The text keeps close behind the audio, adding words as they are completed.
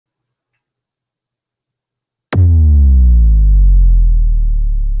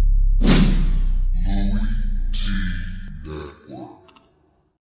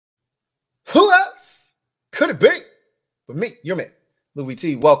your man, Louie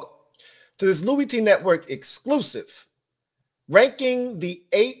T. Welcome to this Louie T Network exclusive, ranking the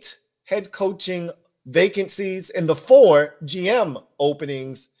 8 head coaching vacancies and the 4 GM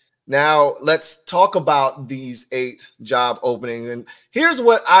openings. Now, let's talk about these 8 job openings. And here's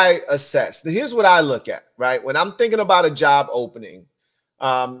what I assess. Here's what I look at, right? When I'm thinking about a job opening,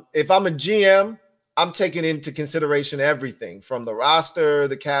 if I'm a GM, I'm taking into consideration everything from the roster,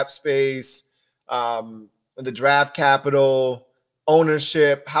 the cap space, the draft capital,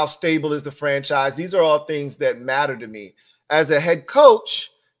 ownership, how stable is the franchise. These are all things that matter to me. As a head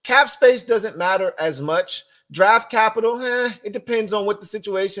coach, cap space doesn't matter as much. Draft capital, it depends on what the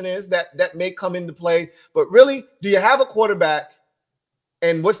situation is. That may come into play. But really, do you have a quarterback?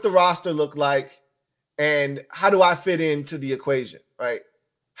 And what's the roster look like? And how do I fit into the equation, right?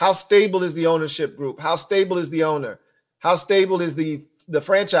 How stable is the ownership group? How stable is the owner? How stable is the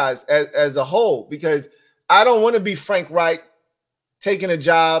franchise as a whole? Because I don't want to be Frank Reich, taking a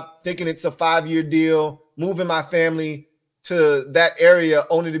job, thinking it's a 5-year deal, moving my family to that area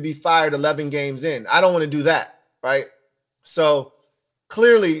only to be fired 11 games in. I don't want to do that, right? So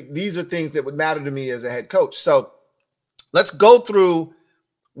clearly, these are things that would matter to me as a head coach. So let's go through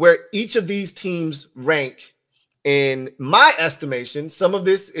where each of these teams rank in my estimation. Some of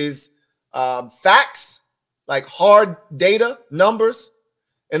this is facts, like hard data, numbers,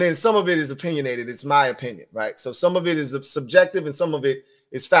 and then some of it is opinionated. It's my opinion, right? So some of it is subjective and some of it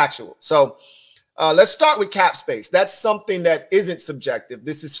is factual. So let's start with cap space. That's something that isn't subjective.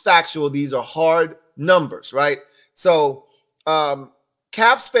 This is factual. These are hard numbers, right? So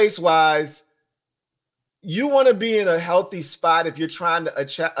cap space wise, you want to be in a healthy spot if you're trying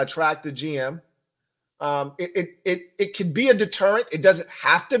to attract a GM. It can be a deterrent. It doesn't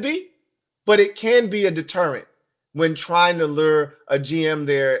have to be, but it can be a deterrent when trying to lure a GM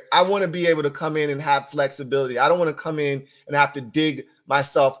there. I want to be able to come in and have flexibility. I don't want to come in and have to dig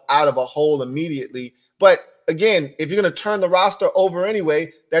myself out of a hole immediately. But again, if you're going to turn the roster over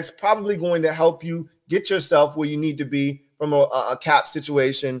anyway, that's probably going to help you get yourself where you need to be from a cap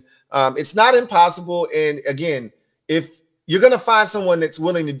situation. It's not impossible. And again, if you're going to find someone that's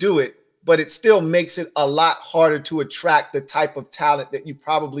willing to do it, but it still makes it a lot harder to attract the type of talent that you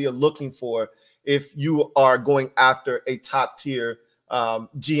probably are looking for if you are going after a top tier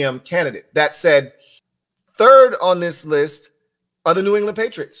GM candidate. That said, third on this list are the New England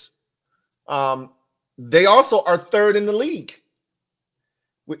Patriots. They also are third in the league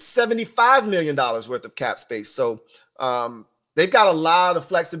with $75 million worth of cap space. So they've got a lot of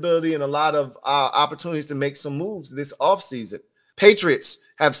flexibility and a lot of opportunities to make some moves this offseason. Patriots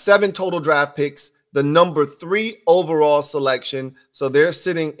have 7 total draft picks, the number 3 overall selection. So they're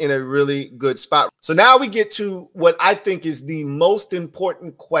sitting in a really good spot. So now we get to what I think is the most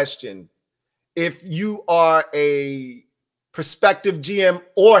important question. If you are a prospective GM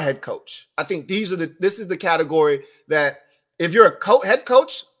or head coach, I think this is the category that if you're a head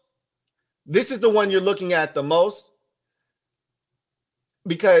coach, this is the one you're looking at the most.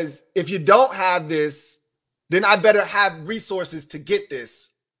 Because if you don't have this, then I better have resources to get this,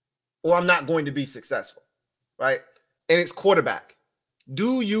 or I'm not going to be successful, right? And it's quarterback.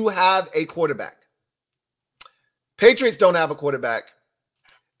 Do you have a quarterback? Patriots don't have a quarterback.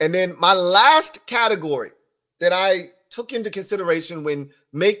 And then my last category that I took into consideration when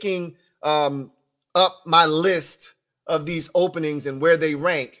making up my list of these openings and where they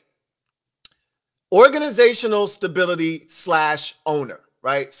rank, organizational stability / owner,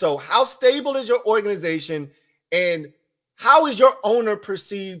 right? So how stable is your organization and how is your owner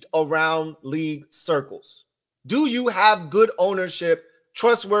perceived around league circles? Do you have good ownership,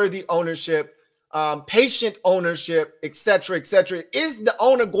 trustworthy ownership, patient ownership, et cetera, et cetera? Is the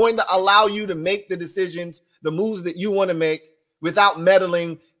owner going to allow you to make the decisions, the moves that you want to make without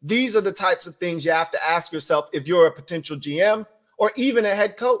meddling? These are the types of things you have to ask yourself if you're a potential GM or even a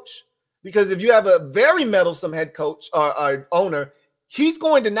head coach. Because if you have a very meddlesome head coach or owner, he's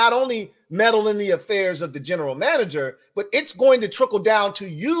going to not only meddle in the affairs of the general manager, but it's going to trickle down to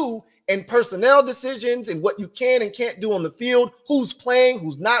you and personnel decisions and what you can and can't do on the field, who's playing,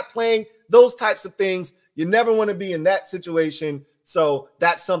 who's not playing, those types of things. You never want to be in that situation. So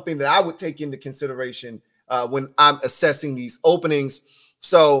that's something that I would take into consideration when I'm assessing these openings.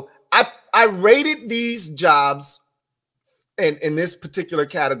 So I rated these jobs in this particular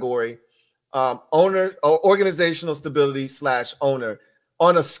category, owner or organizational stability / owner,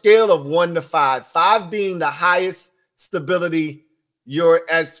 on a scale of 1 to 5, 5 being the highest stability, you're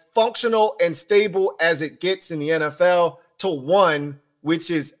as functional and stable as it gets in the NFL, to 1, which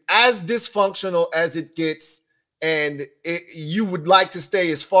is as dysfunctional as it gets, and you would like to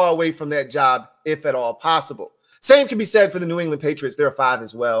stay as far away from that job if at all possible. Same can be said for the New England Patriots. They're a 5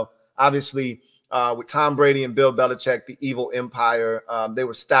 as well. Obviously, with Tom Brady and Bill Belichick, the evil empire, they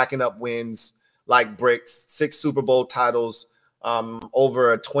were stacking up wins like bricks, 6 Super Bowl titles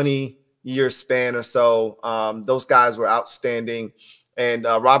over a 20-year span or so. Those guys were outstanding. And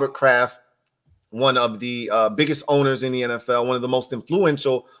Robert Kraft, one of the biggest owners in the NFL, one of the most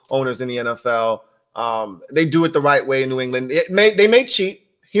influential owners in the NFL, they do it the right way in New England. They may cheat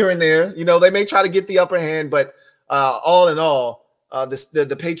here and there. You know, they may try to get the upper hand, but all in all,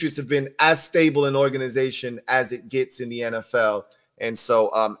 the Patriots have been as stable an organization as it gets in the NFL. And so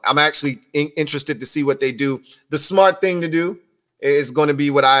I'm actually interested to see what they do. The smart thing to do is going to be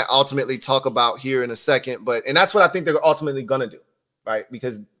what I ultimately talk about here in a second. And that's what I think they're ultimately going to do, right?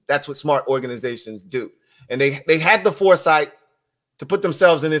 Because that's what smart organizations do. And they had the foresight to put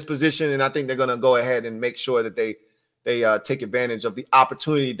themselves in this position. And I think they're going to go ahead and make sure that they take advantage of the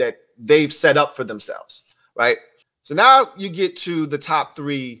opportunity that they've set up for themselves, right? So now you get to the top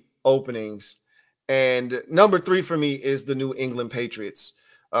 3 openings. And number 3 for me is the New England Patriots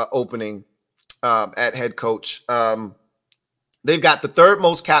opening at head coach. They've got the 3rd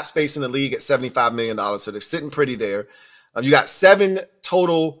most cap space in the league at $75 million. So they're sitting pretty there. You got 7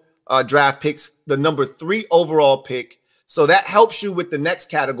 total draft picks, the number 3 overall pick. So that helps you with the next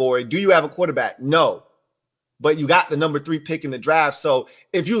category. Do you have a quarterback? No. But you got the number 3 pick in the draft. So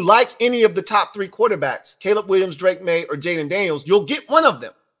if you like any of the top 3 quarterbacks, Caleb Williams, Drake May, or Jaden Daniels, you'll get one of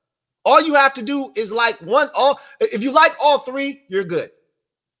them. All you have to do is like one. If you like all 3, you're good.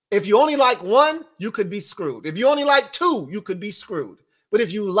 If you only like one, you could be screwed. If you only like 2, you could be screwed. But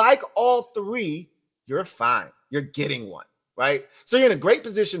if you like all 3, you're fine. You're getting one, right? So you're in a great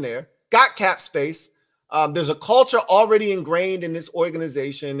position there. Got cap space. There's a culture already ingrained in this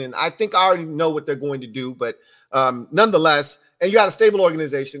organization, and I think I already know what they're going to do. But nonetheless, and you got a stable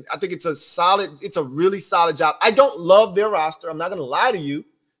organization. I think it's a really solid job. I don't love their roster. I'm not going to lie to you.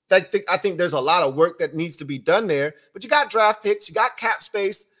 I think there's a lot of work that needs to be done there. But you got draft picks. You got cap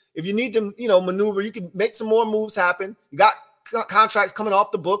space. If you need to, maneuver, you can make some more moves happen. You got contracts coming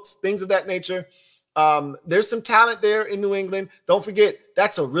off the books, things of that nature. There's some talent there in New England. Don't forget,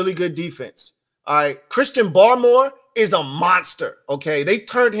 that's a really good defense. All right. Christian Barmore is a monster. Okay. They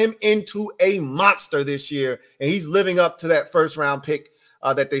turned him into a monster this year, and he's living up to that 1st-round pick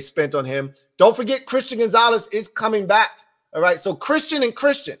that they spent on him. Don't forget, Christian Gonzalez is coming back. All right. So Christian and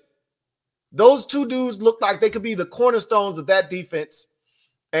Christian, those 2 dudes look like they could be the cornerstones of that defense.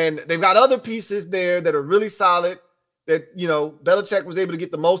 And they've got other pieces there that are really solid that, Belichick was able to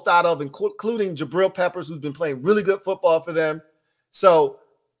get the most out of, including Jabril Peppers, who's been playing really good football for them. So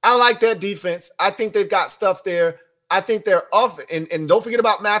I like that defense. I think they've got stuff there. I think they're off. And don't forget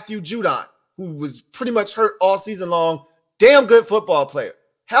about Matthew Judon, who was pretty much hurt all season long. Damn good football player.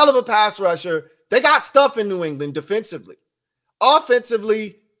 Hell of a pass rusher. They got stuff in New England defensively.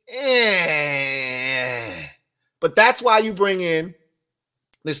 Offensively, But that's why you bring in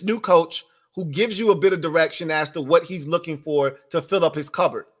this new coach who gives you a bit of direction as to what he's looking for to fill up his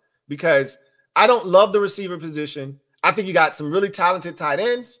cupboard. Because I don't love the receiver position. I think you got some really talented tight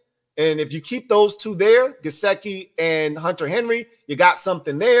ends. And if you keep those 2 there, Gesicki and Hunter Henry, you got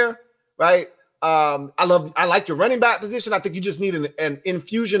something there, right? I like your running back position. I think you just need an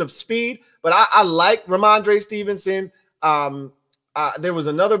infusion of speed. But I like Ramondre Stevenson. There was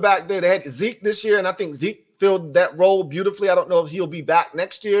another back there. They had Zeke this year, and I think Zeke filled that role beautifully. I don't know if he'll be back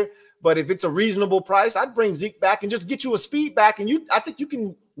next year, but if it's a reasonable price, I'd bring Zeke back and just get you a speed back, and I think you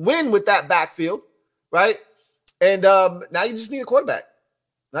can win with that backfield, right? And now you just need a quarterback.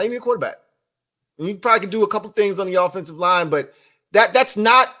 And you probably can do a couple things on the offensive line, but that's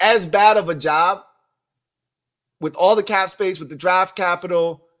not as bad of a job with all the cap space, with the draft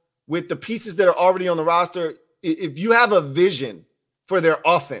capital, with the pieces that are already on the roster. If you have a vision for their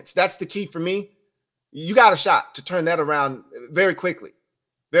offense, that's the key for me. You got a shot to turn that around very quickly,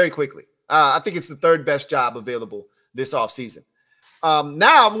 very quickly. I think it's the 3rd best job available this offseason.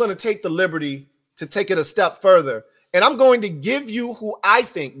 Now I'm going to take the liberty to take it a step further, and I'm going to give you who I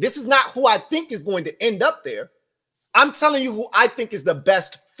think. This is not who I think is going to end up there. I'm telling you who I think is the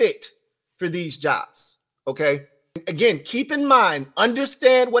best fit for these jobs, okay? Again, keep in mind,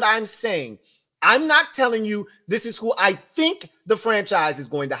 understand what I'm saying. I'm not telling you this is who I think the franchise is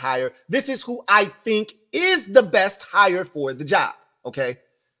going to hire. This is who I think is the best hire for the job, okay?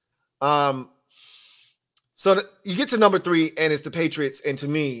 So you get to number 3, and it's the Patriots, and to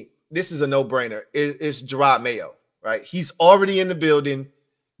me, this is a no-brainer. It's Gerard Mayo, right? He's already in the building.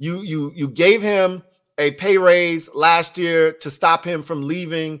 You gave him a pay raise last year to stop him from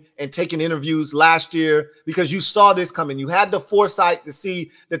leaving and taking interviews last year because you saw this coming. You had the foresight to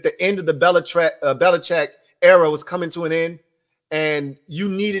see that the end of the Belichick era was coming to an end and you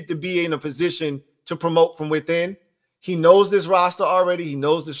needed to be in a position to promote from within. He knows this roster already. He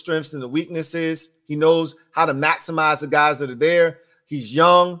knows the strengths and the weaknesses. He knows how to maximize the guys that are there. He's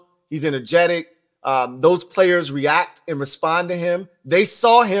young. He's energetic. Those players react and respond to him. They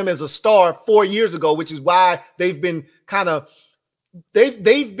saw him as a star 4 years ago, which is why they've been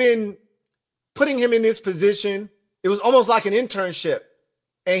they've been putting him in this position. It was almost like an internship,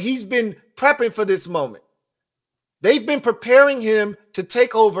 and he's been prepping for this moment. They've been preparing him to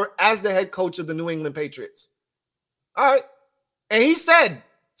take over as the head coach of the New England Patriots. All right. And he said, as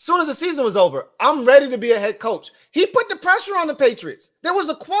soon as the season was over, I'm ready to be a head coach. He put the pressure on the Patriots. There was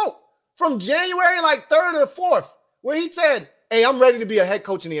a quote from January, like 3rd or 4th, where he said, hey, I'm ready to be a head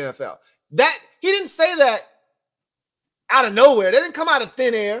coach in the NFL. That he didn't say that out of nowhere. That didn't come out of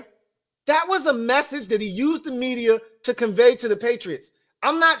thin air. That was a message that he used the media to convey to the Patriots.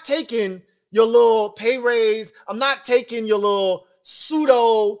 I'm not taking your little pay raise. I'm not taking your little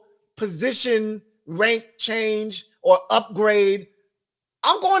pseudo position rank change or upgrade.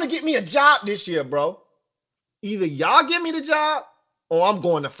 I'm going to get me a job this year, bro. Either y'all give me the job or I'm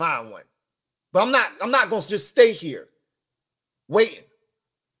going to find one. But I'm not going to just stay here waiting.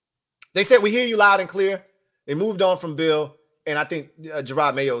 They said, we hear you loud and clear. They moved on from Bill, and I think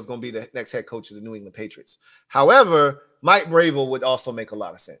Gerard Mayo is going to be the next head coach of the New England Patriots. However, Mike Vrabel would also make a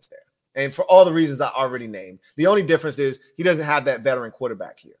lot of sense there. And for all the reasons I already named, the only difference is he doesn't have that veteran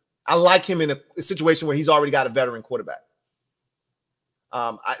quarterback here. I like him in a situation where he's already got a veteran quarterback.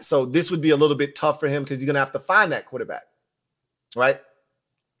 So this would be a little bit tough for him because he's going to have to find that quarterback, right?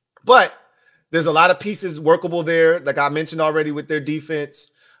 But there's a lot of pieces workable there, like I mentioned already with their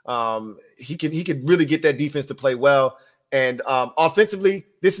defense. He could really get that defense to play well. And offensively,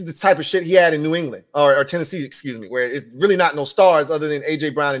 this is the type of shit he had in New England or Tennessee, excuse me, where it's really not no stars other than A.J.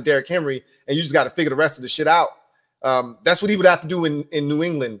 Brown and Derrick Henry, and you just got to figure the rest of the shit out. That's what he would have to do in New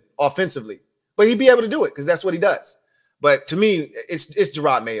England offensively. But he'd be able to do it because that's what he does. But to me, it's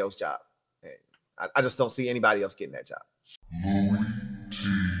Gerard Mayo's job. I just don't see anybody else getting that job.